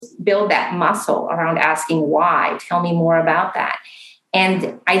build that muscle around asking why. Tell me more about that.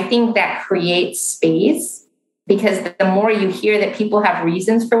 And I think that creates space, because the more you hear that people have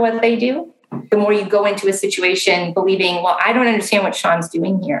reasons for what they do, the more you go into a situation believing, well, I don't understand what Sean's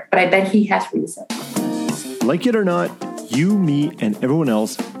doing here, but I bet he has reasons. Like it or not, you, me, and everyone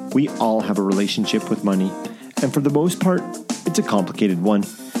else, we all have a relationship with money. And for the most part, it's a complicated one.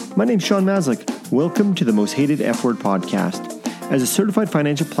 My name's Sean Maslick. Welcome to the Most Hated F Word podcast. As a certified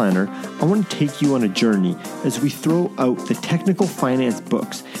financial planner, I want to take you on a journey as we throw out the technical finance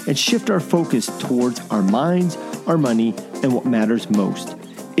books and shift our focus towards our minds, our money, and what matters most.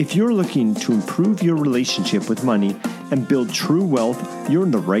 If you're looking to improve your relationship with money and build true wealth, you're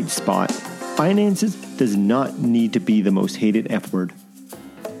in the right spot. Finances does not need to be the most hated F word.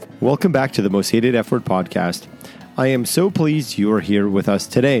 Welcome back to the Most Hated F Word podcast. I am so pleased you are here with us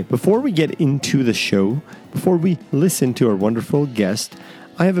today. Before we get into the show, before we listen to our wonderful guest,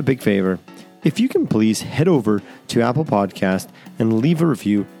 I have a big favor. If you can please head over to Apple Podcast and leave a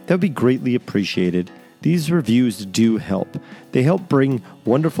review, that would be greatly appreciated. These reviews do help. They help bring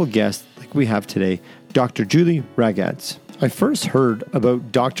wonderful guests like we have today, Dr. Julie Ragatz. I first heard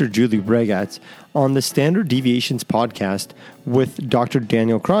about Dr. Julie Ragatz on the Standard Deviations podcast with Dr.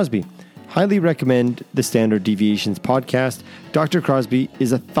 Daniel Crosby. Highly recommend the Standard Deviations podcast. Dr. Crosby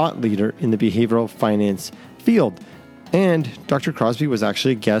is a thought leader in the behavioral finance field. And Dr. Crosby was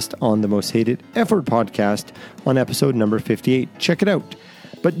actually a guest on the Most Hated F Word podcast on episode number 58. Check it out.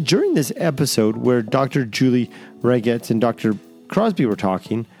 But during this episode where Dr. Julie Ragatz and Dr. Crosby were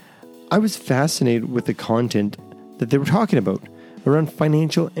talking, I was fascinated with the content that they were talking about around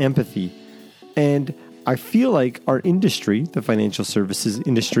financial empathy. And I feel like our industry, the financial services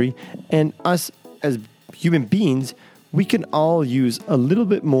industry, and us as human beings, we can all use a little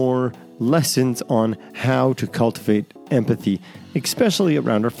bit more lessons on how to cultivate empathy, especially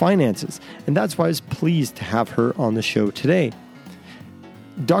around our finances. And that's why I was pleased to have her on the show today.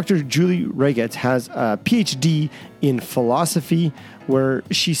 Dr. Julie Ragatz has a PhD in philosophy, where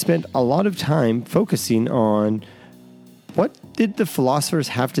she spent a lot of time focusing on what did the philosophers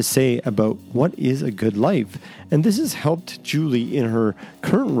have to say about what is a good life? And this has helped Julie in her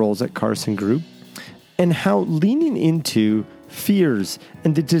current roles at Carson Group, and how leaning into fears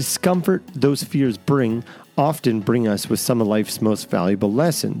and the discomfort those fears often bring us with some of life's most valuable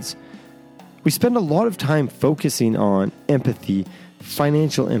lessons. We spend a lot of time focusing on empathy,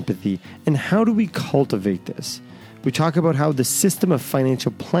 financial empathy, and how do we cultivate this? We talk about how the system of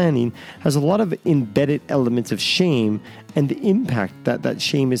financial planning has a lot of embedded elements of shame and the impact that that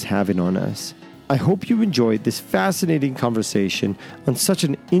shame is having on us. I hope you enjoyed this fascinating conversation on such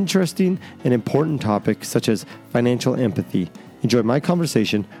an interesting and important topic such as financial empathy. Enjoy my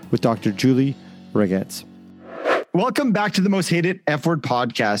conversation with Dr. Julie Ragatz. Welcome back to the Most Hated F Word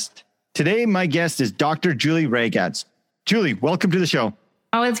podcast. Today, my guest is Dr. Julie Ragatz. Julie, welcome to the show.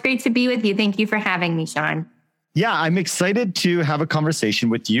 Oh, it's great to be with you. Thank you for having me, Sean. Yeah, I'm excited to have a conversation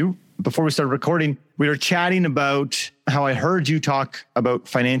with you. Before we started recording, we were chatting about how I heard you talk about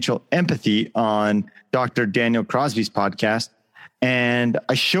financial empathy on Dr. Daniel Crosby's podcast. And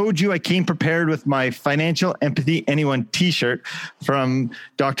I came prepared with my Financial Empathy Anyone t-shirt from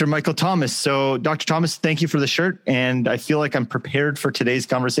Dr. Michael Thomas. So Dr. Thomas, thank you for the shirt. And I feel like I'm prepared for today's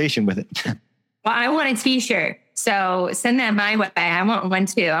conversation with it. Well, I want a t-shirt. So send that my way. I want one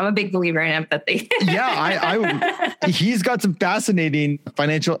too. I'm a big believer in empathy. Yeah, he's got some fascinating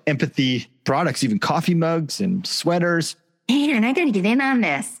financial empathy products, even coffee mugs and sweaters. Man, I got to get in on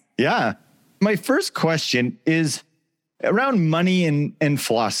this. Yeah. My first question is around money and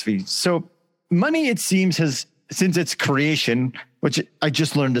philosophy. So money, it seems, has, since its creation, which I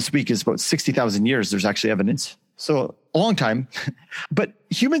just learned this week is about 60,000 years, there's actually evidence. So a long time. But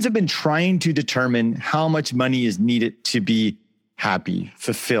humans have been trying to determine how much money is needed to be happy,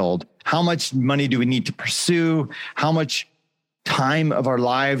 fulfilled. How much money do we need to pursue? How much time of our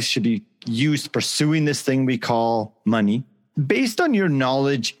lives should be used pursuing this thing we call money? Based on your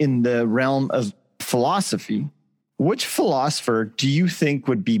knowledge in the realm of philosophy, which philosopher do you think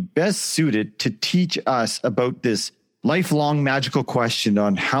would be best suited to teach us about this lifelong magical question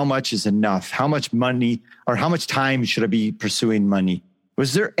on how much is enough? How much money or how much time should I be pursuing money?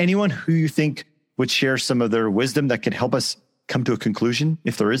 Was there anyone who you think would share some of their wisdom that could help us come to a conclusion,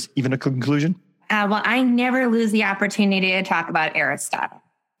 if there is even a conclusion? Well, I never lose the opportunity to talk about Aristotle.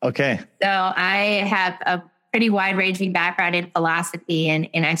 Okay. So I have a pretty wide-ranging background in philosophy,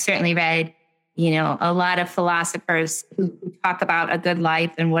 and I've certainly read, a lot of philosophers who talk about a good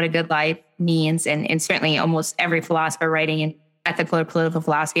life and what a good life means. And certainly almost every philosopher writing in ethical or political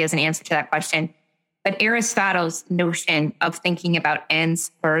philosophy has an answer to that question. But Aristotle's notion of thinking about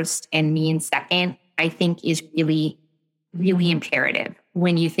ends first and means second, I think is really, really imperative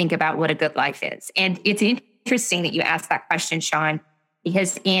when you think about what a good life is. And it's interesting that you asked that question, Sean,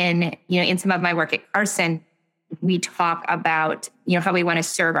 because in some of my work at Carson, we talk about, how we want to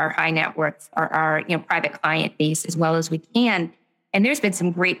serve our high net worth or our, private client base as well as we can. And there's been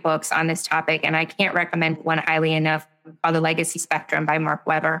some great books on this topic, and I can't recommend one highly enough called The Legacy Spectrum by Mark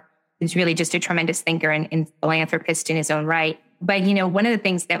Weber, who's really just a tremendous thinker and philanthropist in his own right. But, one of the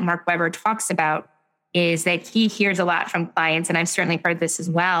things that Mark Weber talks about is that he hears a lot from clients, and I've certainly heard this as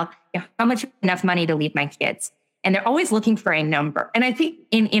well, how much enough money to leave my kids? And they're always looking for a number. And I think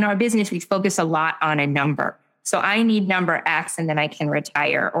in our business, we focus a lot on a number. So I need number X and then I can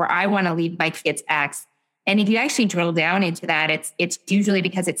retire, or I want to leave my kids X. And if you actually drill down into that, it's usually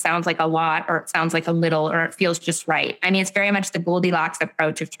because it sounds like a lot, or it sounds like a little, or it feels just right. I mean, it's very much the Goldilocks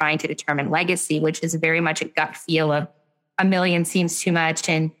approach of trying to determine legacy, which is very much a gut feel of $1 million seems too much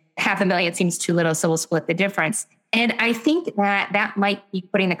and $500,000 seems too little, so we'll split the difference. And I think that might be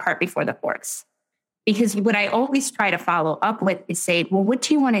putting the cart before the horse. Because what I always try to follow up with is say, well, what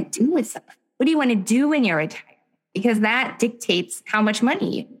do you want to do with them? What do you want to do when you're retired? Because that dictates how much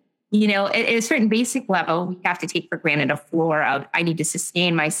money at a certain basic level, we have to take for granted a floor of, I need to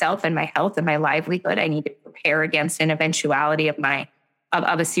sustain myself and my health and my livelihood. I need to prepare against an eventuality of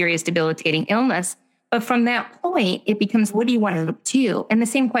a serious debilitating illness. But from that point, it becomes, what do you want to do? And the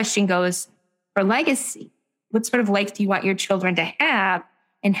same question goes for legacy. What sort of life do you want your children to have?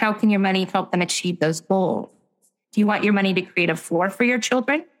 And how can your money help them achieve those goals? Do you want your money to create a floor for your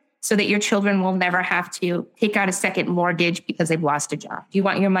children so that your children will never have to take out a second mortgage because they've lost a job? Do you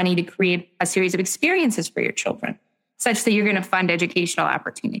want your money to create a series of experiences for your children such that you're going to fund educational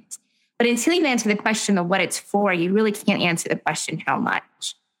opportunities? But until you answer the question of what it's for, you really can't answer the question, how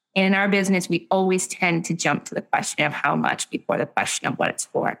much? And in our business, we always tend to jump to the question of how much before the question of what it's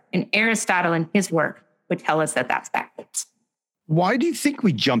for. And Aristotle in his work would tell us that that's backwards. Why do you think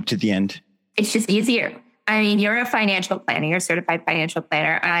we jump to the end? It's just easier. I mean, you're a financial planner. You're a certified financial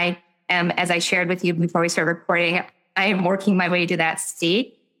planner. I am, as I shared with you before we started recording, I am working my way to that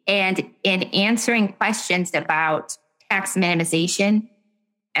state. And in answering questions about tax minimization,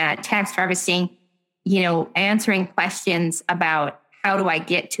 tax harvesting, answering questions about how do I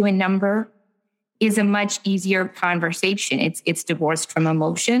get to a number is a much easier conversation. It's divorced from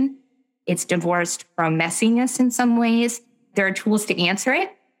emotion. It's divorced from messiness in some ways. There are tools to answer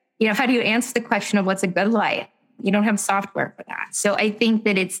it. How do you answer the question of what's a good life? You don't have software for that. So I think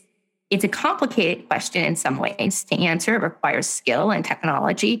that it's a complicated question in some ways to answer. It requires skill and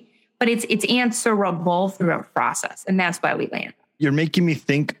technology, but it's answerable through a process. And that's why we land. You're making me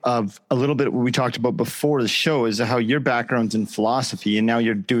think of a little bit what we talked about before the show, is how your background's in philosophy and now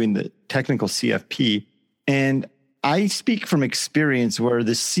you're doing the technical CFP. And I speak from experience where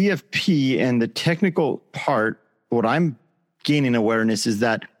the CFP and the technical part, what I'm gaining awareness is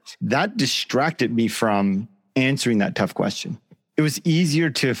that distracted me from answering that tough question. It was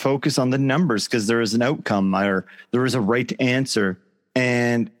easier to focus on the numbers because there is an outcome or there is a right answer.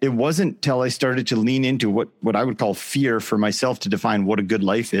 And it wasn't till I started to lean into what I would call fear for myself to define what a good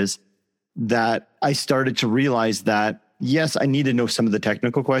life is, that I started to realize that, yes, I need to know some of the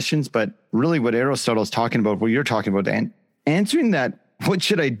technical questions, but really what Aristotle is talking about, what you're talking about, and answering that, what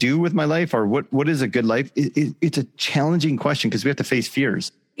should I do with my life, or what is a good life? It's a challenging question because we have to face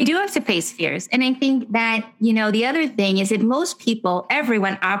fears. You do have to face fears. And I think that, the other thing is that most people,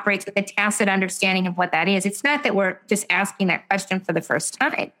 everyone operates with a tacit understanding of what that is. It's not that we're just asking that question for the first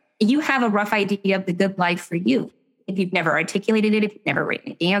time. You have a rough idea of the good life for you. If you've never articulated it, if you've never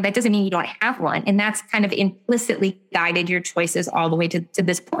written it, that doesn't mean you don't have one. And that's kind of implicitly guided your choices all the way to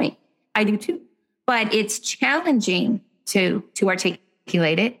this point. I do too. But it's challenging to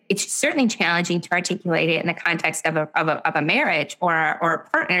articulate it. It's certainly challenging to articulate it in the context of a marriage or a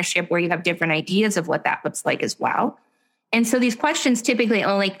partnership where you have different ideas of what that looks like as well. And so these questions typically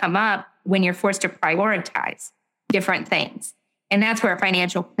only come up when you're forced to prioritize different things. And that's where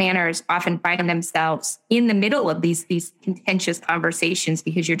financial planners often find themselves in the middle of these contentious conversations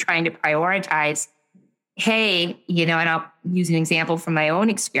because you're trying to prioritize, and I'll use an example from my own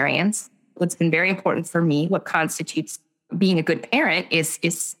experience. What's been very important for me, what constitutes being a good parent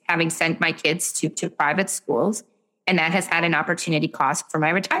is having sent my kids to private schools. And that has had an opportunity cost for my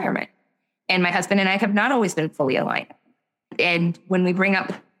retirement. And my husband and I have not always been fully aligned. And when we bring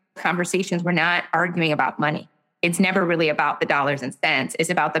up conversations, we're not arguing about money. It's never really about the dollars and cents. It's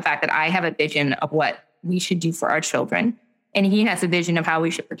about the fact that I have a vision of what we should do for our children. And he has a vision of how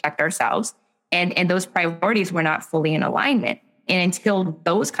we should protect ourselves. And those priorities were not fully in alignment. And until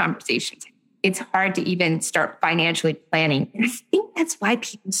those conversations it's hard to even start financially planning. And I think that's why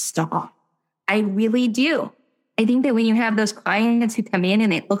people stop. I really do. I think that when you have those clients who come in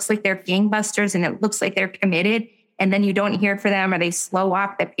and it looks like they're gangbusters and it looks like they're committed, and then you don't hear from them or they slow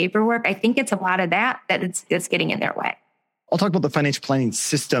walk the paperwork, I think it's a lot of that's getting in their way. I'll talk about the financial planning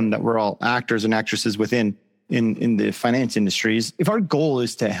system that we're all actors and actresses within in the finance industries. If our goal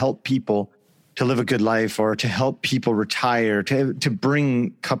is to help people to live a good life or to help people retire, to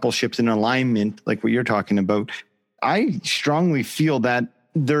bring coupleships in alignment, like what you're talking about, I strongly feel that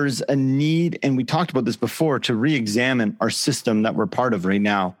there's a need, and we talked about this before, to re-examine our system that we're part of right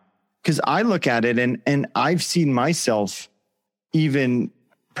now. Because I look at it and I've seen myself even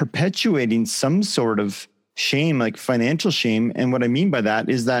perpetuating some sort of shame, like financial shame. And what I mean by that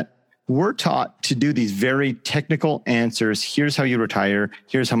is that we're taught to do these very technical answers. Here's how you retire.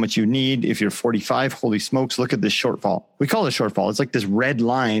 Here's how much you need. If you're 45, holy smokes, look at this shortfall. We call it a shortfall. It's like this red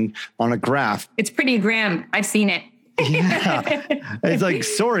line on a graph. It's pretty grim. I've seen it. Yeah. It's like,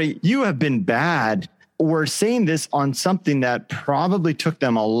 sorry, you have been bad. We're saying this on something that probably took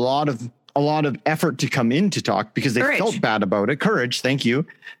them a lot of effort to come in to talk because they felt bad about it. Courage. Thank you.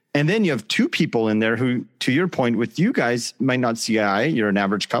 And then you have two people in there who, to your point, with you guys might not see eye. You're an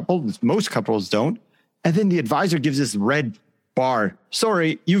average couple. Most couples don't. And then the advisor gives this red bar.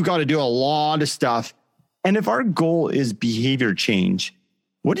 Sorry, you've got to do a lot of stuff. And if our goal is behavior change,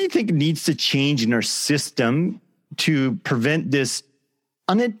 what do you think needs to change in our system to prevent this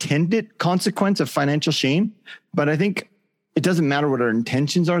unintended consequence of financial shame? But I think it doesn't matter what our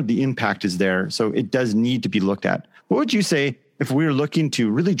intentions are. The impact is there. So it does need to be looked at. What would you say if we were looking to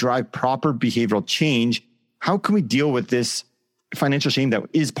really drive proper behavioral change? How can we deal with this financial shame that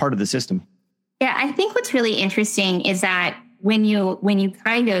is part of the system? Yeah, I think what's really interesting is that when you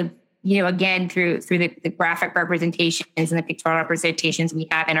kind of, again, through the graphic representations and the pictorial representations we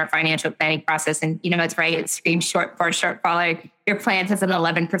have in our financial planning process, and it's right, it screams shortfall, like your plan has an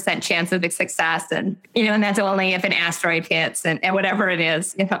 11% chance of success, and and that's only if an asteroid hits and whatever it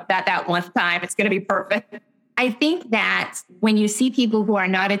is, that one time it's going to be perfect. I think that when you see people who are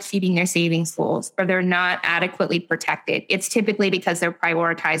not achieving their savings goals or they're not adequately protected, it's typically because they're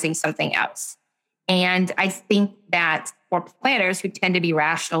prioritizing something else. And I think that for planners who tend to be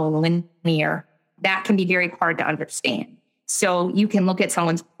rational and linear, that can be very hard to understand. So you can look at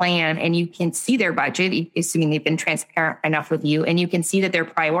someone's plan and you can see their budget, assuming they've been transparent enough with you, and you can see that they're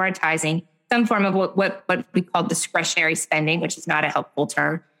prioritizing some form of what we call discretionary spending, which is not a helpful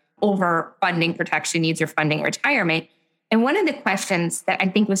term, over funding protection needs or funding retirement. And one of the questions that I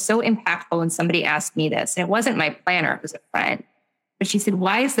think was so impactful when somebody asked me this, and it wasn't my planner, it was a friend, but she said,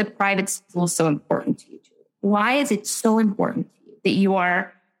 why is the private school so important to you? Why is it so important to you that you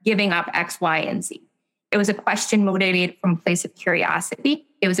are giving up X, Y, and Z? It was a question motivated from a place of curiosity.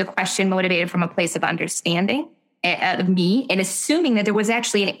 It was a question motivated from a place of understanding of me and assuming that there was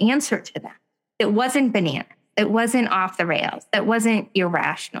actually an answer to that. It wasn't banana. It wasn't off the rails. That wasn't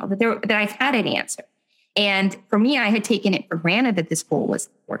irrational. That I've had an answer. And for me, I had taken it for granted that this goal was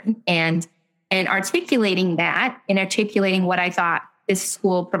important. And articulating that and articulating what I thought this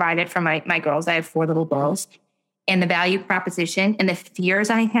school provided for my girls. I have 4 little girls. And the value proposition and the fears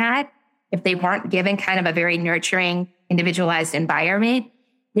I had, if they weren't given kind of a very nurturing, individualized environment,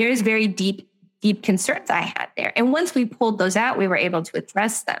 there's very deep concerns I had there. And once we pulled those out, we were able to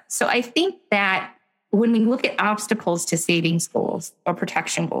address them. So I think that when we look at obstacles to savings goals or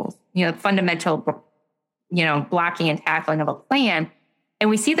protection goals, fundamental, blocking and tackling of a plan, and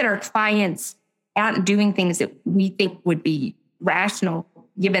we see that our clients aren't doing things that we think would be rational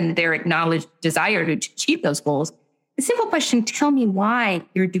given their acknowledged desire to achieve those goals, the simple question, tell me why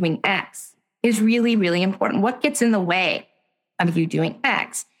you're doing X, is really, really important. What gets in the way of you doing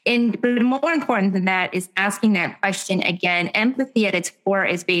X? But more important than that is asking that question again. Empathy at its core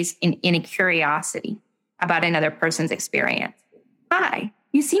is based in a curiosity about another person's experience. Hi,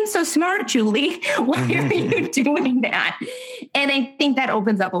 you seem so smart, Julie. Why are you doing that? And I think that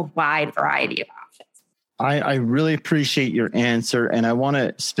opens up a wide variety of options. I really appreciate your answer. And I want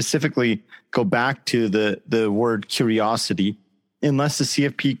to specifically go back to the word curiosity. Unless the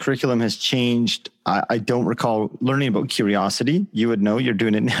CFP curriculum has changed, I don't recall learning about curiosity. You would know, you're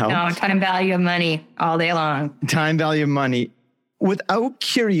doing it now. No, time value of money all day long. Time value of money. Without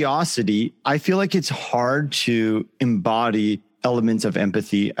curiosity, I feel like it's hard to embody elements of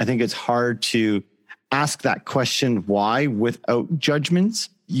empathy. I think it's hard to ask that question, why, without judgments.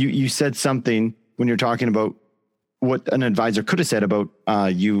 You said something when you're talking about what an advisor could have said about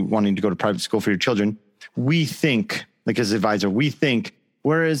you wanting to go to private school for your children. We think, like as an advisor, we think,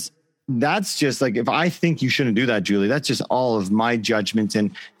 whereas that's just like, if I think you shouldn't do that, Julie, that's just all of my judgment,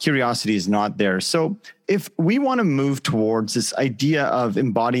 and curiosity is not there. So if we want to move towards this idea of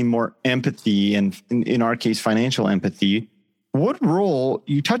embodying more empathy, and in our case, financial empathy, what role,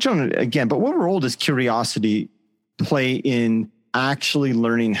 you touch on it again, but what role does curiosity play in actually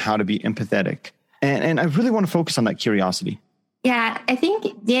learning how to be empathetic? And I really want to focus on that curiosity. Yeah, I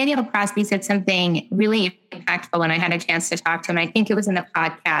think Daniel Crosby said something really impactful when I had a chance to talk to him. I think it was in the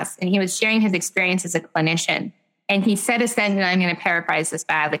podcast, and he was sharing his experience as a clinician. And he said, and I'm going to paraphrase this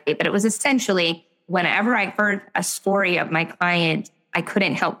badly, but it was essentially, whenever I heard a story of my client, I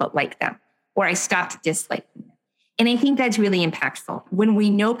couldn't help but like them, or I stopped disliking them. And I think that's really impactful. When we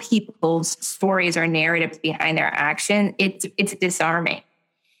know people's stories or narratives behind their action, it's disarming.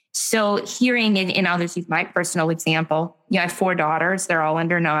 So hearing, and I'll just use my personal example, I have 4 daughters. They're all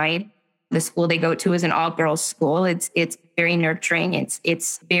under 9. The school they go to is an all-girls school. It's very nurturing.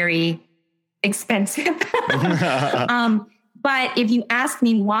 It's very expensive. But if you ask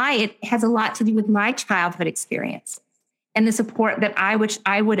me why, it has a lot to do with my childhood experience and the support that I wish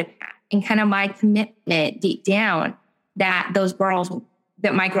I would have had, and kind of my commitment deep down that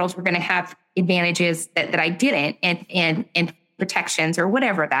my girls were going to have advantages that I didn't, and protections or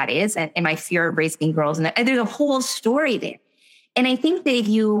whatever that is, and my fear of raising girls. And there's a whole story there. And I think that if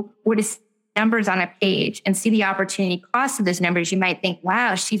you were to see numbers on a page and see the opportunity cost of those numbers, you might think,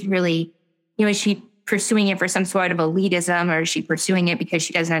 wow, she's really, is she pursuing it for some sort of elitism, or is she pursuing it because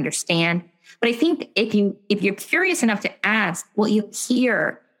she doesn't understand? But I think if you're curious enough to ask, what you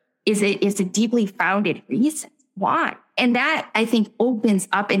hear is a deeply founded reason why. And that, I think, opens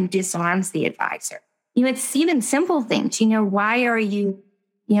up and disarms the advisor. It's even simple things. Why are you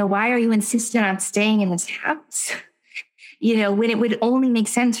insistent on staying in this house? When it would only make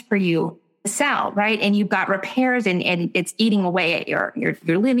sense for you to sell, right? And you've got repairs, and it's eating away at your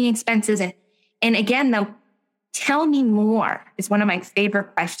living expenses. And again, though, tell me more is one of my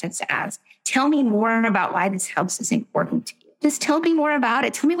favorite questions to ask. Tell me more about why this house is important to you. Just tell me more about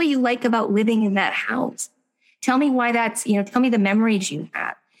it. Tell me what you like about living in that house. Tell me why tell me the memories you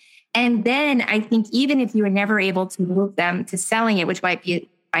have. And then I think even if you were never able to move them to selling it, which might be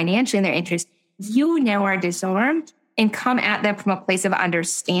financially in their interest, you now are disarmed and come at them from a place of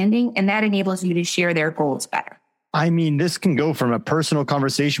understanding. And that enables you to share their goals better. I mean, this can go from a personal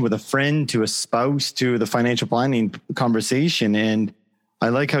conversation with a friend to a spouse to the financial planning conversation. And I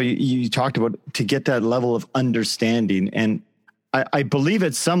like how you talked about to get that level of understanding. And I believe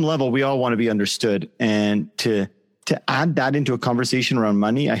at some level, we all want to be understood, and to add that into a conversation around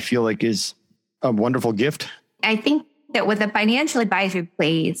money, I feel like is a wonderful gift. I think that what the financial advisor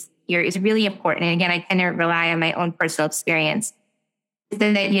plays here is really important. And again, I tend to rely on my own personal experience.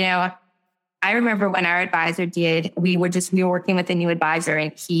 That, I remember when our advisor we were working with a new advisor,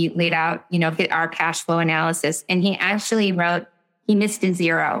 and he laid out, our cash flow analysis. And he actually wrote, he missed a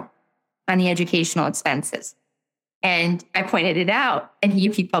 0 on the educational expenses. And I pointed it out, and he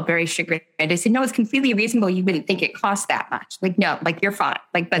felt very chagrined. I said, no, it's completely reasonable. You wouldn't think it costs that much. No, you're fine.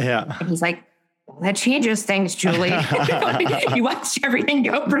 And he's like, well, that changes things, Julie. You watch everything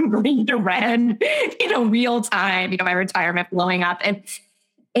go from green to red, real time, my retirement blowing up.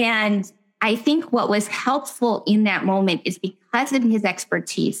 And I think what was helpful in that moment is because of his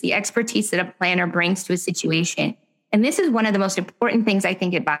expertise, the expertise that a planner brings to a situation. And this is one of the most important things I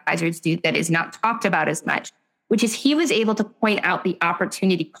think advisors do that is not talked about as much, which is he was able to point out the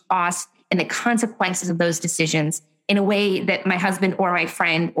opportunity cost and the consequences of those decisions in a way that my husband or my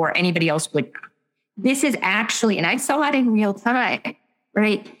friend or anybody else would not. This is actually, and I saw it in real time,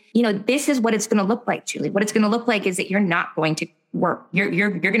 right? This is what it's going to look like, Julie. What it's going to look like is that you're not going to work. You're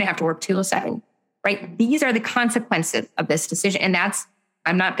going to have to work 2 to 7, right? These are the consequences of this decision. And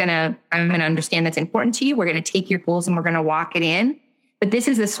I'm going to understand that's important to you. We're going to take your goals and we're going to walk it in. But this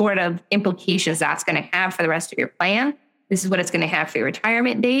is the sort of implications that's going to have for the rest of your plan. This is what it's going to have for your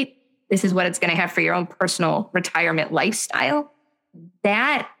retirement date. This is what it's going to have for your own personal retirement lifestyle.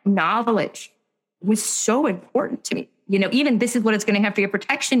 That knowledge was so important to me. Even this is what it's going to have for your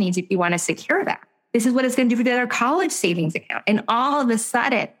protection needs if you want to secure that. This is what it's going to do for their college savings account. And all of a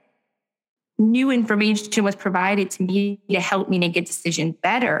sudden, new information was provided to me to help me make a decision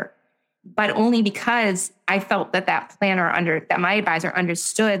better, but only because I felt that that my advisor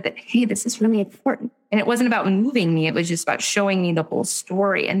understood that, hey, this is really important. And it wasn't about moving me. It was just about showing me the whole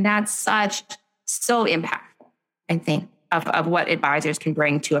story. And that's so impactful, I think, of what advisors can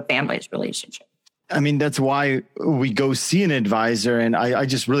bring to a family's relationship. I mean, that's why we go see an advisor. And I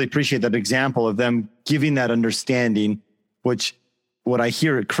just really appreciate that example of them giving that understanding, which what I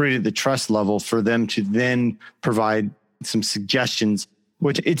hear, it created the trust level for them to then provide some suggestions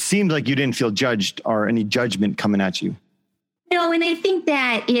which it seemed like you didn't feel judged or any judgment coming at you. No, and I think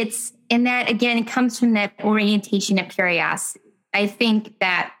that again, it comes from that orientation of curiosity. I think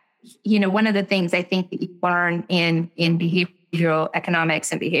that, one of the things I think that you learn in behavioral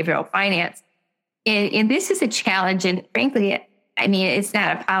economics and behavioral finance, and this is a challenge, and frankly, it's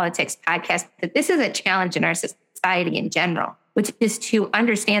not a politics podcast, but this is a challenge in our society in general, which is to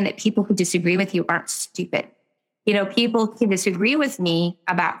understand that people who disagree with you aren't stupid. People can disagree with me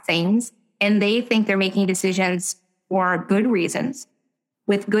about things, and they think they're making decisions for good reasons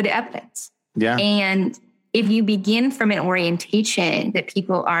with good evidence. Yeah. And if you begin from an orientation that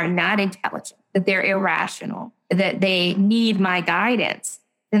people are not intelligent, that they're irrational, that they need my guidance,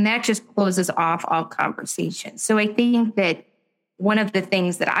 then that just closes off all conversation. So I think that one of the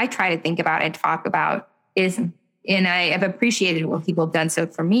things that I try to think about and talk about is, and I have appreciated when people have done so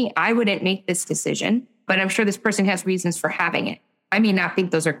for me, I wouldn't make this decision, but I'm sure this person has reasons for having it. I may not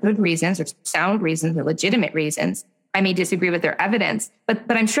think those are good reasons or sound reasons or legitimate reasons. I may disagree with their evidence, but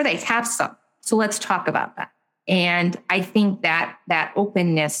I'm sure they have some. So let's talk about that. And I think that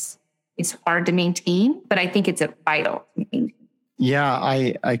openness is hard to maintain, but I think it's vital to maintain. Yeah,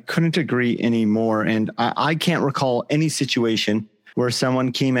 I couldn't agree anymore. And I can't recall any situation where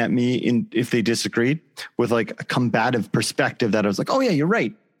someone came at me if they disagreed with like a combative perspective that I was like, oh yeah, you're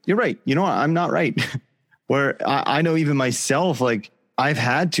right. I'm not right. Where I know even myself, like I've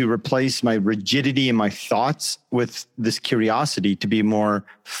had to replace my rigidity in my thoughts with this curiosity to be more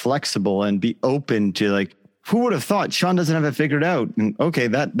flexible and be open to like, who would have thought Sean doesn't have it figured out? And okay,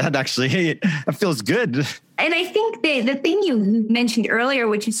 that actually, hey, that feels good. And I think the thing you mentioned earlier,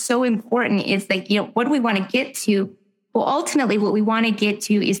 which is so important, is like, what do we want to get to? Well, ultimately, what we want to get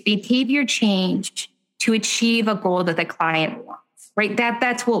to is behavior change to achieve a goal that the client wants, right?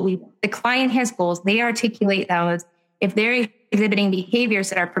 That's what we want. The client has goals. They articulate those. If they're exhibiting behaviors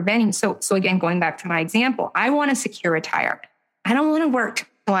that are preventing, so again, going back to my example, I want to secure retirement. I don't want to work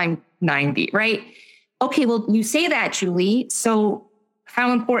till I'm 90, right? Okay, well, you say that, Julie. So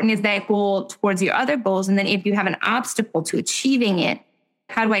how important is that goal towards your other goals? And then if you have an obstacle to achieving it,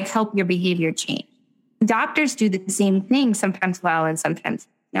 how do I help your behavior change? Doctors do the same thing, sometimes well and sometimes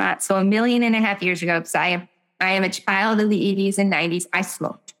not. So 1.5 million years ago, because I am a child of the 80s and 90s, I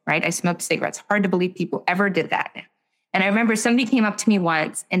smoked, right? I smoked cigarettes. Hard to believe people ever did that now. And I remember somebody came up to me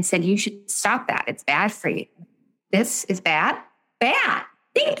once and said, you should stop that. It's bad for you. This is bad? Bad.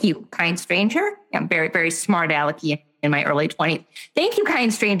 Thank you, kind stranger. I'm very, very smart alecky in my early 20s. Thank you,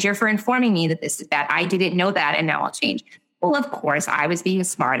 kind stranger, for informing me that this is bad. I didn't know that, and now I'll change. Well, of course, I was being a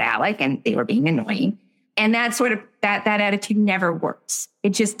smart aleck, and they were being annoying. And that sort of, that attitude never works. It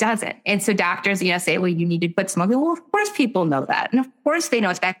just doesn't. And so doctors, say, well, you need to quit smoking. Well, of course people know that. And of course they know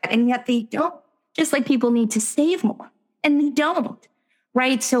it's bad, and yet they don't. Just like people need to save more, and they don't,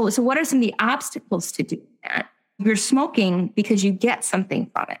 right? So what are some of the obstacles to doing that? You're smoking because you get something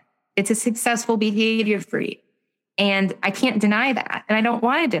from it. It's a successful behavior for you. And I can't deny that. And I don't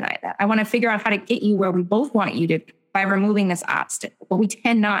want to deny that. I want to figure out how to get you where we both want you to by removing this obstacle. But we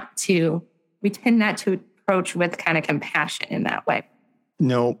tend not to approach with kind of compassion in that way.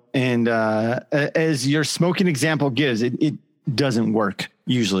 No. And as your smoking example gives, it doesn't work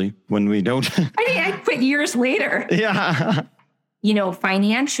usually when we don't. I quit years later. Yeah.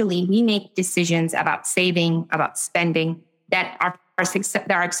 Financially, we make decisions about saving, about spending that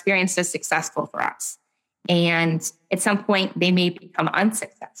are experienced as successful for us. And at some point, they may become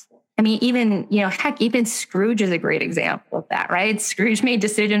unsuccessful. Even Scrooge is a great example of that, right? Scrooge made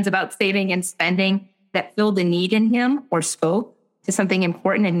decisions about saving and spending that filled a need in him or spoke to something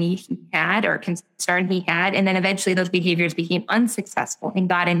important, a need he had or concern he had. And then eventually those behaviors became unsuccessful and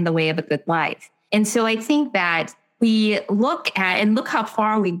got in the way of a good life. And so I think that we look how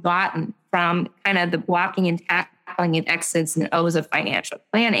far we've gotten from kind of the blocking and tackling and X's and O's of financial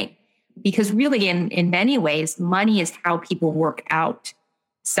planning. Because really, in many ways, money is how people work out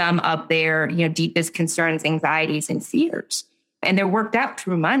some of their deepest concerns, anxieties, and fears. And they're worked out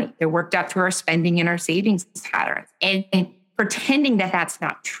through money. They're worked out through our spending and our savings patterns. And pretending that that's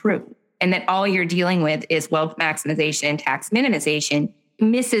not true and that all you're dealing with is wealth maximization and tax minimization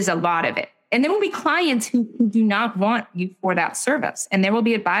misses a lot of it. And there will be clients who do not want you for that service. And there will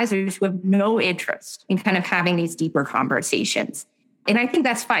be advisors who have no interest in kind of having these deeper conversations. And I think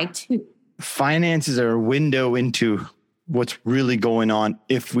that's fine too. Finances are a window into what's really going on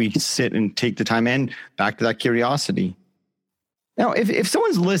if we sit and take the time, and back to that curiosity. Now, if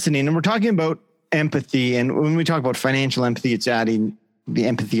someone's listening and we're talking about empathy, and when we talk about financial empathy, it's adding the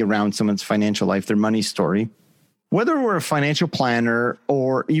empathy around someone's financial life, their money story. Whether we're a financial planner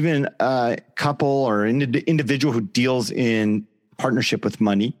or even a couple or individual who deals in partnership with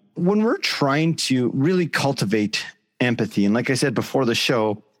money. When we're trying to really cultivate empathy, and like I said before the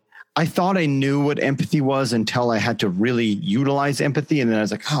show, I thought I knew what empathy was until I had to really utilize empathy. And then I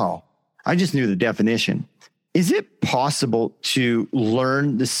was like, oh, I just knew the definition. Is it possible to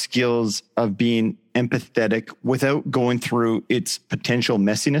learn the skills of being empathetic without going through its potential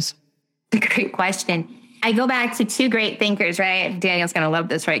messiness? Great question. I go back to two great thinkers, right? Daniel's going to love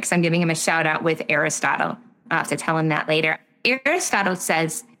this, right? Because I'm giving him a shout out with Aristotle. I'll have to tell him that later. Aristotle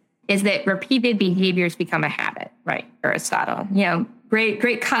says is that repeated behaviors become a habit, right? Aristotle,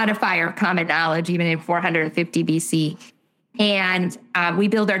 great codifier of common knowledge, even in 450 BC. And we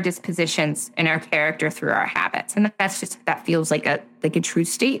build our dispositions and our character through our habits. And that feels like a true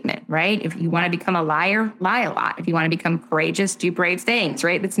statement, right? If you want to become a liar, lie a lot. If you want to become courageous, do brave things,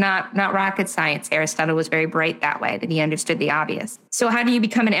 right? It's not rocket science. Aristotle was very bright that way, that he understood the obvious. So how do you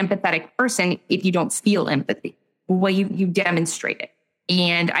become an empathetic person if you don't feel empathy? Well, you demonstrate it.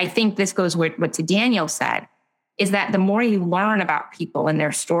 And I think this goes with what Daniel said, is that the more you learn about people and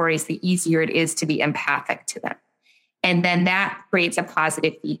their stories, the easier it is to be empathic to them. And then that creates a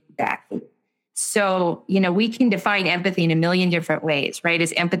positive feedback loop. So, we can define empathy in a million different ways, right?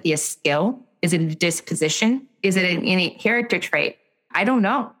 Is empathy a skill? Is it a disposition? Is it an innate character trait? I don't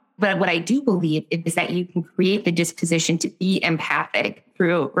know. But what I do believe is that you can create the disposition to be empathic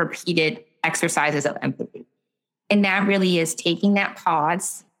through repeated exercises of empathy. And that really is taking that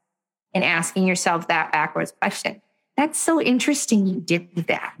pause and asking yourself that backwards question. That's so interesting you did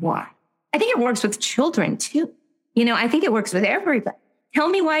that. Why? I think it works with children too. I think it works with everybody. Tell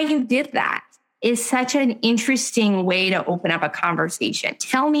me why you did that. Is such an interesting way to open up a conversation.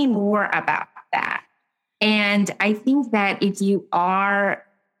 Tell me more about that. And I think that if you are,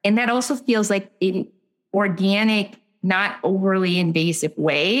 and that also feels like an organic, not overly invasive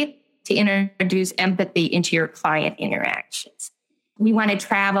way to introduce empathy into your client interactions. We want to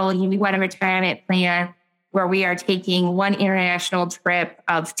travel, we want a retirement plan where we are taking one international trip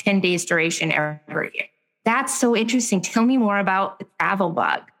of 10 days duration every year. That's so interesting. Tell me more about the travel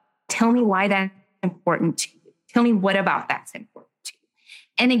bug. Tell me why that's important to you. Tell me what about that's important to you.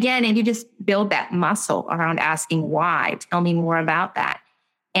 And again, and you just build that muscle around asking why. Tell me more about that.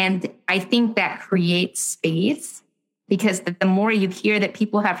 And I think that creates space, because the more you hear that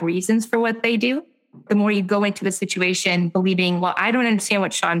people have reasons for what they do, the more you go into the situation believing, well, I don't understand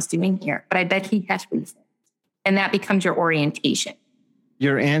what Sean's doing here, but I bet he has reasons. And that becomes your orientation.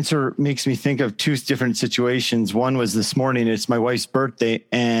 Your answer makes me think of two different situations. One was this morning. It's my wife's birthday,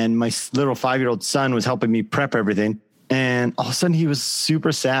 and my little 5-year-old son was helping me prep everything. And all of a sudden he was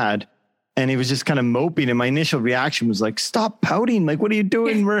super sad, and he was just kind of moping. And my initial reaction was like, stop pouting. Like, what are you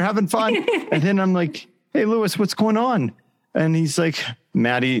doing? We're having fun. And then I'm like, hey, Lewis, what's going on? And he's like,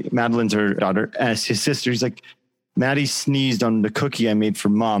 Madeline's her daughter, as his sister. He's like, Maddie sneezed on the cookie I made for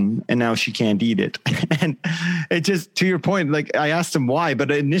mom, and now she can't eat it. And it just, to your point, like I asked him why, but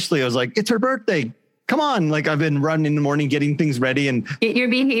initially I was like, it's her birthday. Come on. Like I've been running in the morning, getting things ready and get your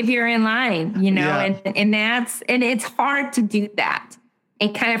behavior in line, yeah. and it's hard to do that.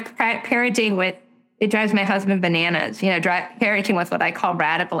 And kind of parenting with, it drives my husband bananas, parenting with what I call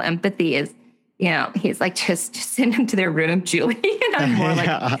radical empathy is, he's like, just send him to their room, Julie. And I'm more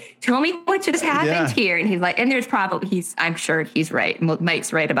like, tell me what just happened here. And he's like, and there's probably, I'm sure he's right.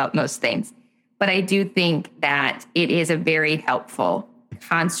 Mike's right about most things. But I do think that it is a very helpful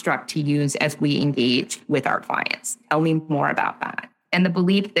construct to use as we engage with our clients. Tell me more about that. And the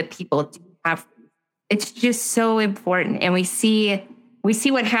belief that people do have, it's just so important. And we see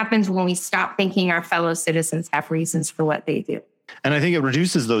what happens when we stop thinking our fellow citizens have reasons for what they do. And I think it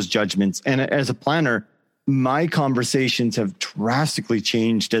reduces those judgments. And as a planner, my conversations have drastically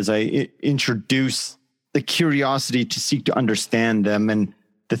changed as I introduce the curiosity to seek to understand them. And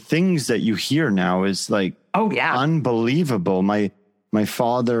the things that you hear now is like, unbelievable. My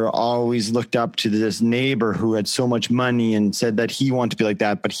father always looked up to this neighbor who had so much money and said that he wanted to be like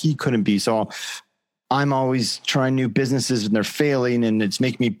that, but he couldn't be. So I'm always trying new businesses and they're failing, and it's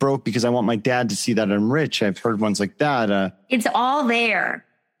making me broke because I want my dad to see that I'm rich. I've heard ones like that. It's all there.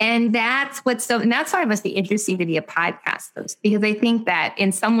 And that's why it must be interesting to be a podcast host, because I think that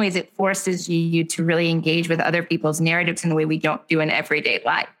in some ways it forces you to really engage with other people's narratives in a way we don't do in everyday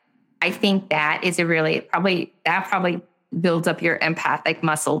life. I think that is probably builds up your empathic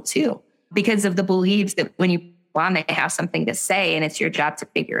muscle too, because of the beliefs that when you want to have something to say, and it's your job to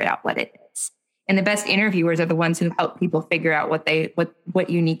figure out what it is. And the best interviewers are the ones who help people figure out what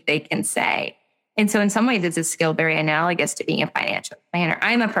unique they can say. And so in some ways, it's a skill very analogous to being a financial planner.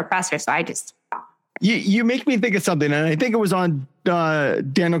 I'm a professor, so I just talk. You make me think of something, and I think it was on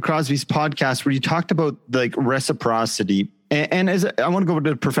Daniel Crosby's podcast where you talked about like reciprocity. And I want to go to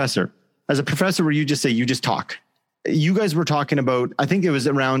the professor. As a professor, where you just say, you just talk. You guys were talking about, I think it was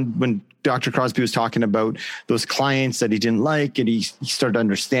around when Dr. Crosby was talking about those clients that he didn't like, and he started to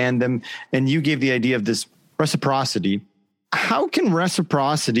understand them. And you gave the idea of this reciprocity. How can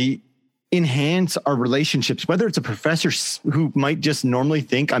reciprocity enhance our relationships, whether it's a professor who might just normally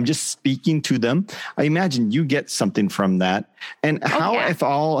think I'm just speaking to them? I imagine you get something from that. And how, if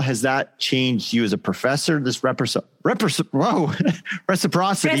all, has that changed you as a professor? This reciprocity.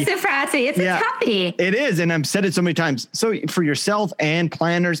 Reciprocity. It's a toughie. It is. And I've said it so many times. So for yourself and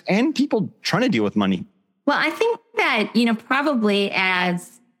planners and people trying to deal with money. Well, I think that, probably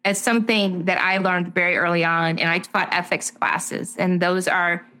as something that I learned very early on, and I taught ethics classes, and those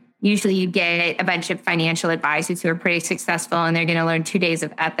are usually you get a bunch of financial advisors who are pretty successful, and they're going to learn 2 days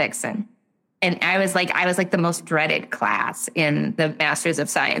of ethics. And I was like the most dreaded class in the Masters of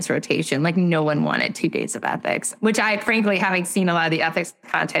Science rotation. Like no one wanted 2 days of ethics, which I frankly, having seen a lot of the ethics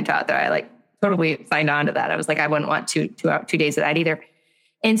content out there, I totally signed on to that. I was like, I wouldn't want 2 days of that either.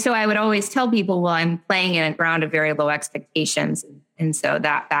 And so I would always tell people, well, I'm playing in a ground of very low expectations. And so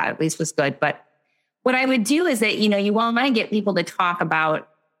that at least was good. But what I would do is that, you want to get people to talk about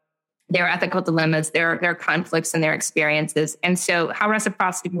their ethical dilemmas, their conflicts and their experiences. And so how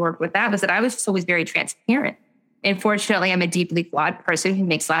reciprocity worked with that was that I was just always very transparent. And fortunately, I'm a deeply flawed person who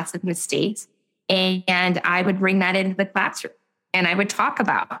makes lots of mistakes. And I would bring that into the classroom. And I would talk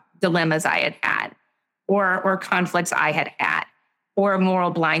about dilemmas I had or conflicts I had or moral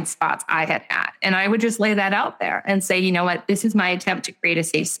blind spots I had. And I would just lay that out there and say, you know what, this is my attempt to create a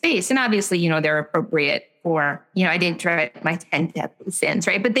safe space. And obviously, they're appropriate for, I didn't try my 10 deadly sins,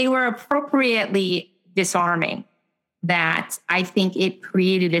 right? But they were appropriately disarming, that I think it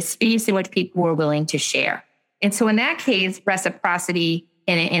created a space in which people were willing to share. And so in that case, reciprocity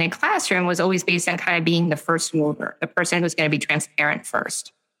in a classroom was always based on kind of being the first mover, the person who's going to be transparent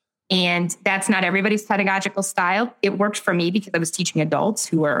first. And that's not everybody's pedagogical style. It worked for me because I was teaching adults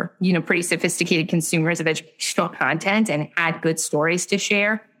who are, pretty sophisticated consumers of educational content and had good stories to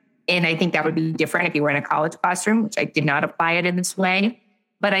share. And I think that would be different if you were in a college classroom, which I did not apply it in this way.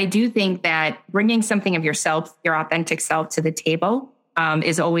 But I do think that bringing something of yourself, your authentic self, to the table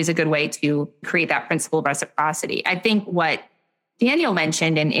is always a good way to create that principle of reciprocity. I think what Daniel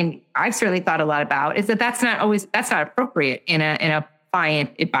mentioned, and I've certainly thought a lot about, is that's not appropriate in a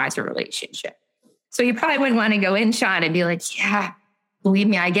client advisor relationship. So you probably wouldn't want to go in, Sean, and be like, yeah, believe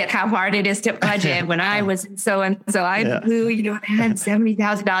me, I get how hard it is to budget. When I was so-and-so, I blew, I had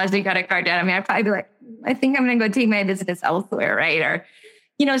 $70,000 in credit card debt. I mean, I'd probably be like, I think I'm going to go take my business elsewhere, right? Or,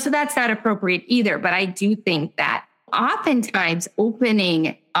 so that's not appropriate either. But I do think that oftentimes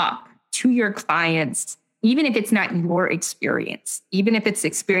opening up to your clients, even if it's not your experience, even if it's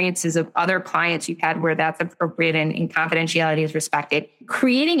experiences of other clients you've had where that's appropriate and confidentiality is respected,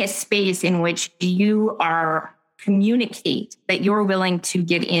 creating a space in which you are communicate that you're willing to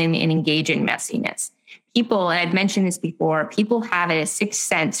get in and engage in messiness. People, and I've mentioned this before, people have a sixth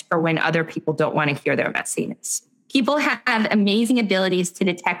sense for when other people don't want to hear their messiness. People have amazing abilities to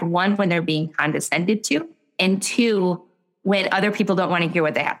detect, one, when they're being condescended to, and two, when other people don't want to hear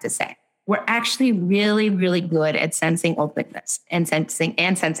what they have to say. We're actually really, really good at sensing openness and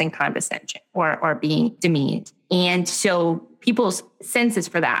sensing condescension or being demeaned. And so people's senses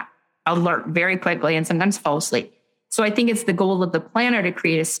for that alert very quickly and sometimes falsely. So I think it's the goal of the planner to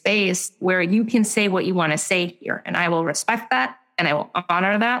create a space where you can say what you want to say here. And I will respect that, and I will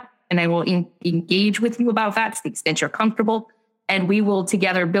honor that, and I will engage with you about that to the extent you're comfortable. And we will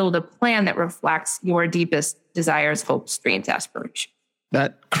together build a plan that reflects your deepest desires, hopes, dreams, aspirations.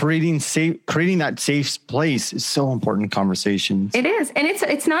 That creating that safe place is so important in conversations. It is. And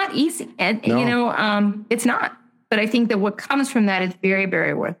it's not easy. And, it's not. But I think that what comes from that is very,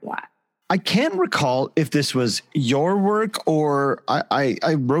 very worthwhile. I can't recall if this was your work or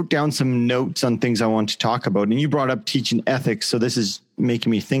I wrote down some notes on things I want to talk about. And you brought up teaching ethics. So this is making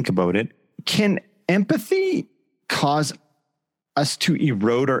me think about it. Can empathy cause us to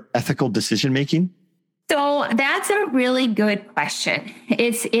erode our ethical decision making? So that's a really good question.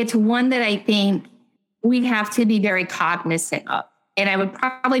 It's one that I think we have to be very cognizant of. And I would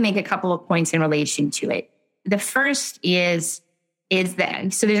probably make a couple of points in relation to it. The first is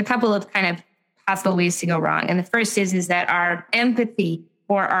that, so there's a couple of kind of possible ways to go wrong. And the first is that our empathy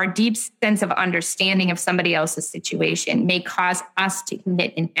or our deep sense of understanding of somebody else's situation may cause us to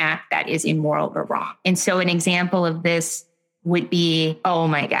commit an act that is immoral or wrong. And so an example of this would be, oh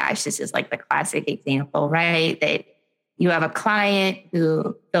my gosh, this is like the classic example, right? That you have a client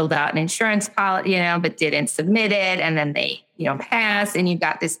who filled out an insurance policy, but didn't submit it. And then they, pass, and you've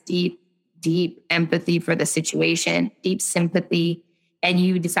got this deep deep empathy for the situation, deep sympathy, and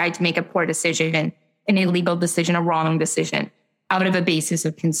you decide to make a poor decision, an illegal decision, a wrong decision out of a basis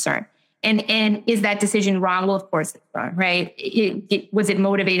of concern. And is that decision wrong? Well, of course it's wrong, right? Was it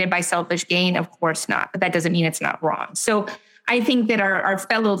motivated by selfish gain? Of course not. But that doesn't mean it's not wrong. So I think that our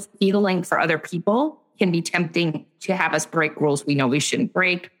fellow feeling for other people can be tempting to have us break rules we know we shouldn't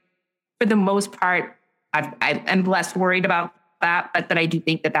break. For the most part, I'm less worried about that, but I do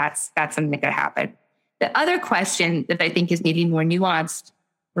think that that's something that could happen. The other question that I think is maybe more nuanced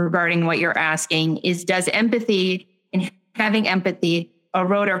regarding what you're asking is, does empathy and having empathy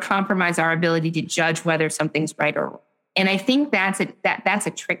erode or compromise our ability to judge whether something's right or wrong? And I think that's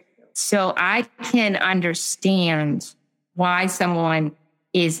a trick. So I can understand why someone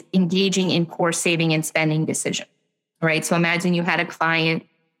is engaging in poor saving and spending decisions, right? So imagine you had a client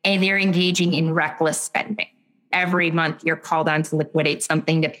and they're engaging in reckless spending. Every month you're called on to liquidate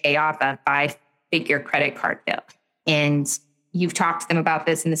something to pay off a 5-figure credit card bill. And you've talked to them about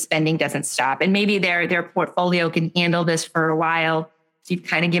this and the spending doesn't stop. And maybe their portfolio can handle this for a while. So you've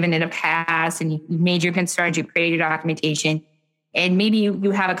kind of given it a pass and you've made your concerns, you've created your documentation. And maybe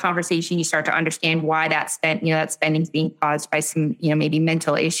you have a conversation, you start to understand why that spending is being caused by some, maybe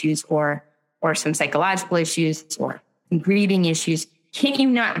mental issues or some psychological issues or some grieving issues. Can you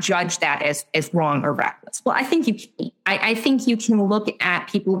not judge that as wrong or reckless? Well, I think you can. I think you can look at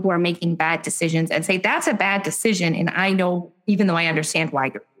people who are making bad decisions and say, that's a bad decision. And I know, even though I understand why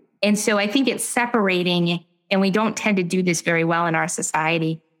you're. And so I think it's separating, and we don't tend to do this very well in our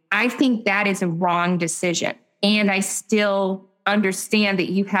society. I think that is a wrong decision. And I still understand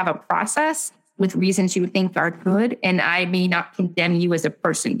that you have a process with reasons you would think are good. And I may not condemn you as a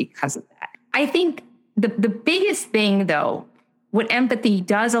person because of that. I think the biggest thing, though, what empathy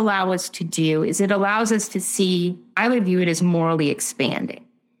does allow us to do is it allows us to see, I would view it as morally expanding.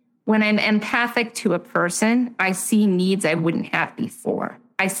 When I'm empathic to a person, I see needs I wouldn't have before.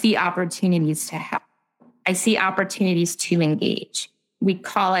 I see opportunities to help. I see opportunities to engage. We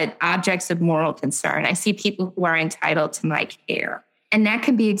call it objects of moral concern. I see people who are entitled to my care. And that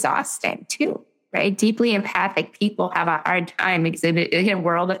can be exhausting too, right? Deeply empathic people have a hard time exhibiting a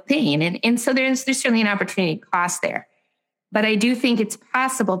world of pain. And so there's certainly an opportunity cost there. But I do think it's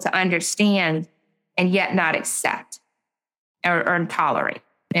possible to understand and yet not accept or tolerate.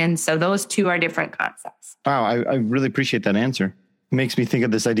 And so those two are different concepts. Wow, I really appreciate that answer. It makes me think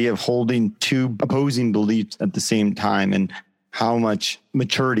of this idea of holding two opposing beliefs at the same time and how much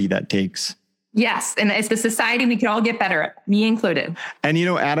maturity that takes. Yes. And as a society, we could all get better at, me included. And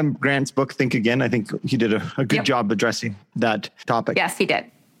Adam Grant's book, Think Again, I think he did a good job addressing that topic. Yes, he did.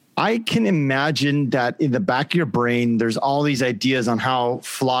 I can imagine that in the back of your brain, there's all these ideas on how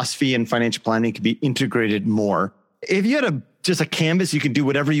philosophy and financial planning can be integrated more. If you had just a canvas, you could do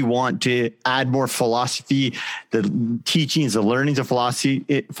whatever you want to add more philosophy, the teachings, the learnings of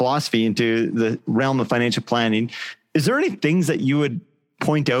philosophy into the realm of financial planning. Is there any things that you would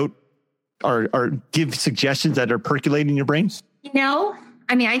point out or give suggestions that are percolating in your brain?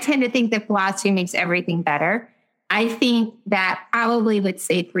 I tend to think that philosophy makes everything better. I think that probably would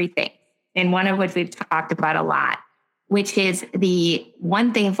say three things, and one of which we've talked about a lot, which is the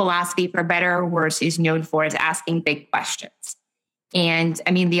one thing philosophy, for better or worse, is known for is asking big questions. And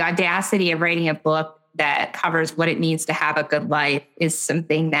the audacity of writing a book that covers what it means to have a good life is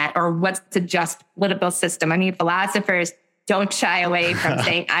something that, or what's the just political system. Philosophers don't shy away from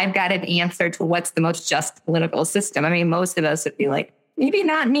saying, I've got an answer to what's the most just political system. Most of us would be like, maybe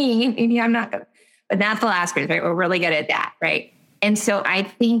not me, maybe I'm not good. But not philosophers, right? We're really good at that, right? And so I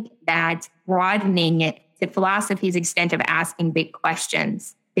think that broadening it to philosophy's extent of asking big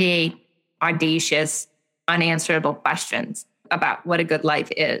questions, big, audacious, unanswerable questions about what a good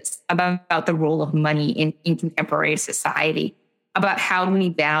life is, about the role of money in contemporary society, about how we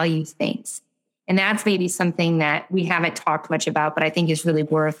value things. And that's maybe something that we haven't talked much about, but I think is really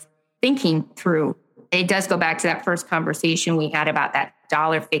worth thinking through. It does go back to that first conversation we had about that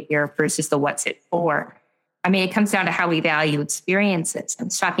dollar figure versus the what's it for. It comes down to how we value experiences. I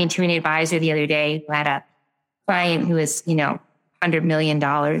was talking to an advisor the other day who had a client who was, $100 million,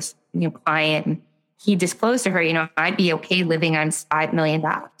 client. And he disclosed to her, I'd be okay living on $5 million.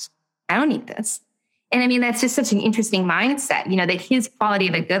 I don't need this. And that's just such an interesting mindset, that his quality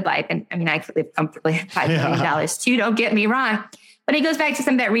of a good life. And I could live comfortably at $5 million too, don't get me wrong. But it goes back to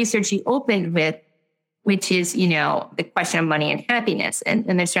some of that research he opened with, which is, the question of money and happiness. And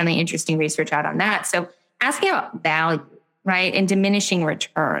there's certainly interesting research out on that. So asking about value, right? And diminishing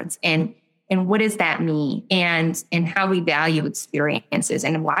returns and And what does that mean? And how we value experiences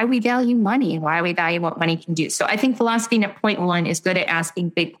and why we value money and why we value what money can do. So I think philosophy net point one is good at asking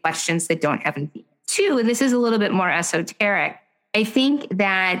big questions that don't have an answer. Two, and this is a little bit more esoteric, I think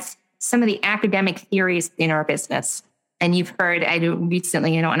that some of the academic theories in our business, and you've heard, I don't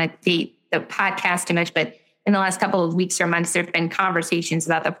want to date the podcast too much, but in the last couple of weeks or months, there's been conversations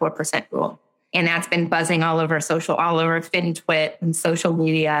about the 4% rule. And that's been buzzing all over FinTwit and social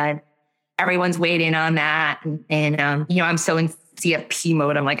media. And everyone's weighed in on that. And I'm so in CFP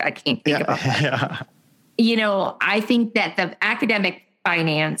mode. I'm like, I can't think about that. Yeah. I think that the academic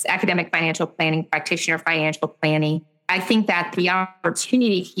financial planning, practitioner financial planning, I think that the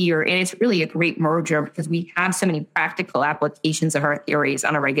opportunity here, and it's really a great merger because we have so many practical applications of our theories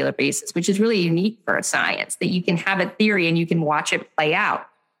on a regular basis, which is really unique for a science, that you can have a theory and you can watch it play out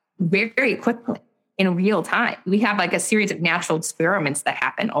very, very quickly in real time. We have like a series of natural experiments that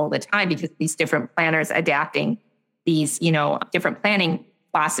happen all the time because these different planners adapting these, different planning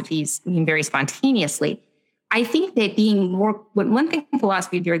philosophies very spontaneously. I think that one thing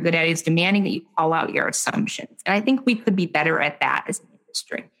philosophy is very good at is demanding that you call out your assumptions. And I think we could be better at that as an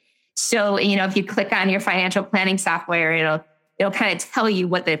industry. So, if you click on your financial planning software, it'll kind of tell you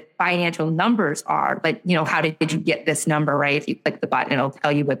what the financial numbers are. But, how did you get this number, right? If you click the button, it'll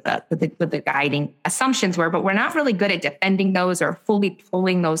tell you what the guiding assumptions were. But we're not really good at defending those or fully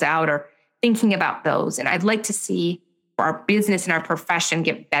pulling those out or thinking about those. And I'd like to see our business and our profession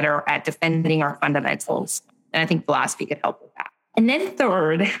get better at defending our fundamentals. And I think philosophy could help with that. And then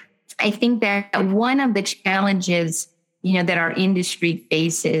third, I think that one of the challenges, that our industry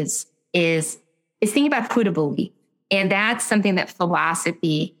faces is thinking about who to believe. And that's something that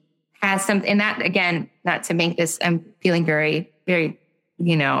philosophy has and that, again, not to make this, I'm feeling very, very,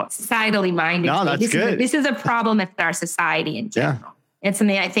 societally minded. No, that's good. This is a problem in our society in general. Yeah. It's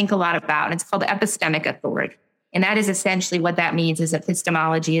something I think a lot about. And it's called epistemic authority. And that is essentially what that means is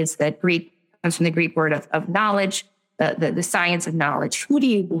epistemology is comes from the Greek word of knowledge, the science of knowledge. Who do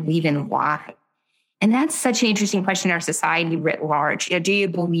you believe in? Why? And that's such an interesting question in our society writ large. Do you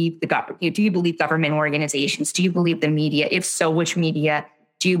believe the government? Do you believe government organizations? Do you believe the media? If so, which media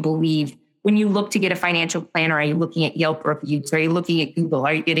do you believe? When you look to get a financial planner, are you looking at Yelp reviews? Are you looking at Google?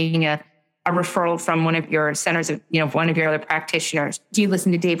 Are you getting a referral from one of your centers of, one of your other practitioners? Do you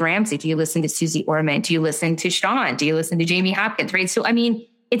listen to Dave Ramsey? Do you listen to Susie Orman? Do you listen to Sean? Do you listen to Jamie Hopkins? Right? So,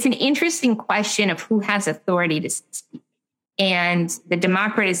 it's an interesting question of who has authority to speak. And the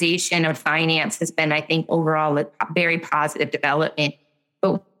democratization of finance has been, I think, overall a very positive development.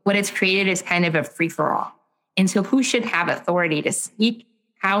 But what it's created is kind of a free-for-all. And so who should have authority to speak,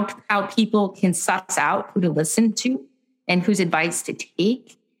 how people can suss out who to listen to and whose advice to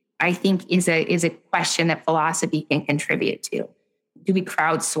take, I think is a question that philosophy can contribute to. Do we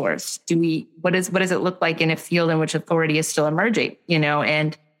crowdsource? What does it look like in a field in which authority is still emerging?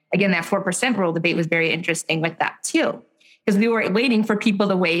 And again, that 4% rule debate was very interesting with that too, because we were waiting for people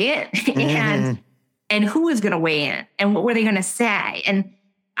to weigh in and who was going to weigh in and what were they going to say? And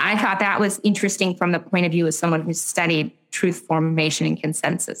I thought that was interesting from the point of view of someone who studied truth formation and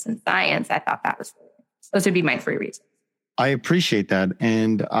consensus in science. I thought that was really interesting. Those would be my 3 reasons. I appreciate that.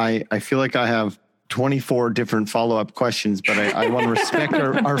 And I feel like I have 24 different follow-up questions, but I want to respect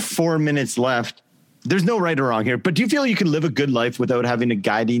our 4 minutes left. There's no right or wrong here, but do you feel you can live a good life without having a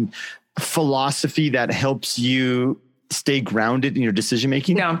guiding philosophy that helps you stay grounded in your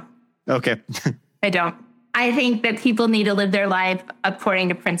decision-making? No. Okay. I don't. I think that people need to live their life according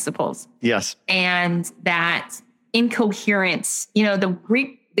to principles. Yes. And that incoherence, the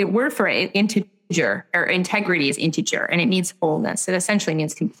word for integer or integrity is integer, and it means wholeness. It essentially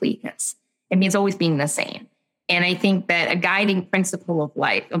means completeness. It means always being the same. And I think that a guiding principle of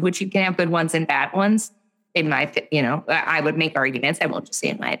life, of which you can have good ones and bad ones, I would make arguments, I won't just say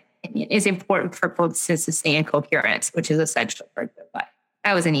in my opinion, is important for folks to sustain coherence, which is essential for a good life.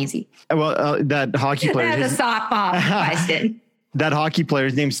 That was an easy. Well, that hockey player. That's a softball question. That hockey player,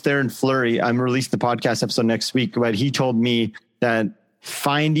 his name's Theron Fleury. I'm releasing the podcast episode next week, but he told me that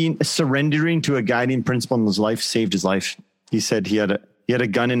surrendering to a guiding principle in his life saved his life. He said he had a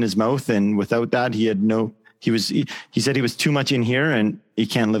gun in his mouth, and without that, he said he was too much in here and he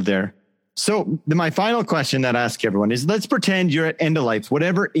can't live there. So my final question that I ask everyone is, let's pretend you're at end of life,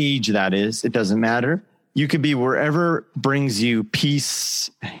 whatever age that is, it doesn't matter. You could be wherever brings you peace,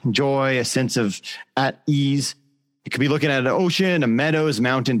 joy, a sense of at ease. You could be looking at an ocean, a meadows,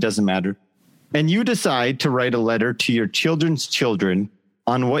 mountain, doesn't matter. And you decide to write a letter to your children's children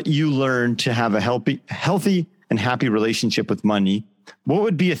on what you learned to have a healthy and happy relationship with money. What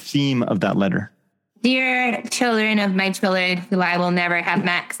would be a theme of that letter? Dear children of my children, who I will never have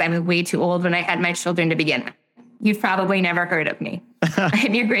met because I was way too old when I had my children to begin with. You've probably never heard of me.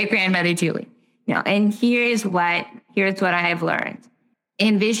 I'm your great-grandmother, Julie. And here's what I have learned.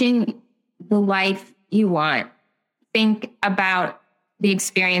 Envision the life you want. Think about the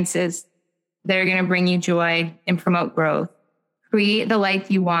experiences that are going to bring you joy and promote growth. Create the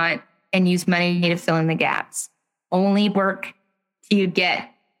life you want and use money to fill in the gaps. Only work till you get,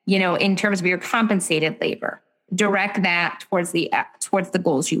 in terms of your compensated labor. Direct that towards the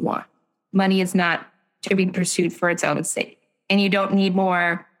goals you want. Money is not to be pursued for its own sake. And you don't need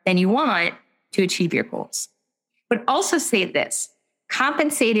more than you want to achieve your goals. But also say this,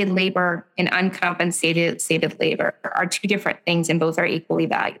 compensated labor and uncompensated labor are two different things, and both are equally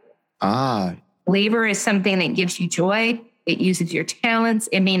valuable. Labor is something that gives you joy. It uses your talents.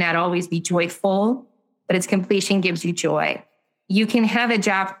 It may not always be joyful, but its completion gives you joy. You can have a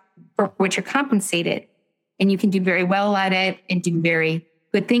job for which you're compensated, and you can do very well at it and do very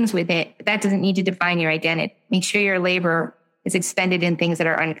good things with it. But that doesn't need to define your identity. Make sure your labor is expended in things that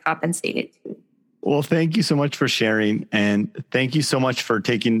are uncompensated. Well, thank you so much for sharing. And thank you so much for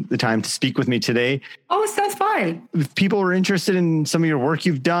taking the time to speak with me today. Oh, so fun. If people are interested in some of your work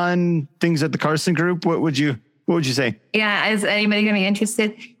you've done, things at the Carson Group, what would you say? Yeah. Is anybody going to be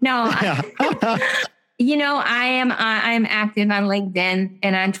interested? No. Yeah. I'm active on LinkedIn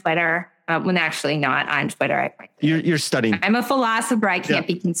and on Twitter. When actually not on Twitter. You're studying. I'm a philosopher. I can't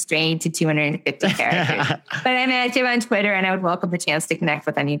be constrained to 250 characters. But I'm active on Twitter, and I would welcome the chance to connect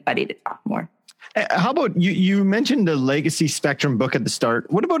with anybody to talk more. How about you mentioned the Legacy Spectrum book at the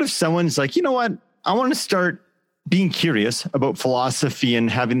start. What about if someone's like, you know what? I want to start being curious about philosophy and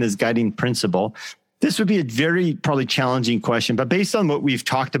having this guiding principle. This would be a very probably challenging question, but based on what we've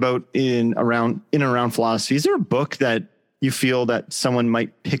talked about in and around philosophy, is there a book that you feel that someone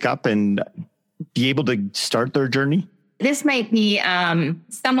might pick up and be able to start their journey? This might be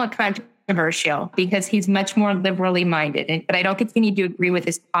somewhat controversial because he's much more liberally minded, but I don't continue to agree with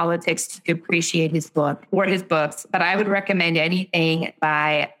his politics to appreciate his book or his books. But I would recommend anything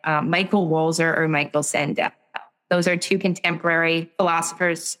by Michael Walzer or Michael Sandel. Those are two contemporary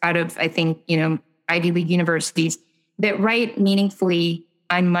philosophers out of, I think, Ivy League universities that write meaningfully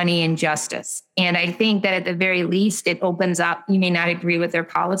on money and justice. And I think that at the very least, it opens up, you may not agree with their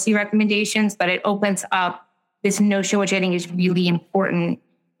policy recommendations, but it opens up this notion, which I think is really important,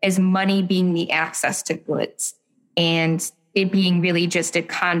 as money being the access to goods and it being really just a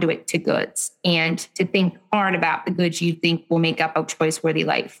conduit to goods, and to think hard about the goods you think will make up a choice-worthy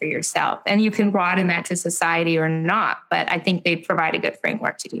life for yourself. And you can broaden that to society or not, but I think they provide a good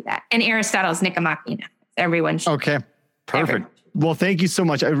framework to do that. And Aristotle's Nicomacheia. Everyone should. Okay, perfect. Well, thank you so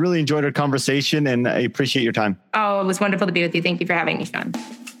much. I really enjoyed our conversation and I appreciate your time. Oh, it was wonderful to be with you. Thank you for having me, Sean.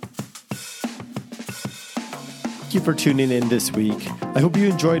 Thank you for tuning in this week. I hope you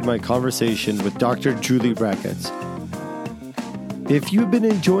enjoyed my conversation with Dr. Julie Racketts. If you've been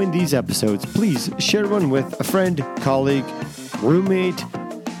enjoying these episodes, please share one with a friend, colleague, roommate,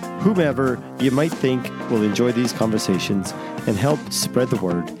 whomever you might think will enjoy these conversations and help spread the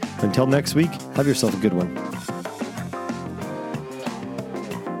word. Until next week, have yourself a good one.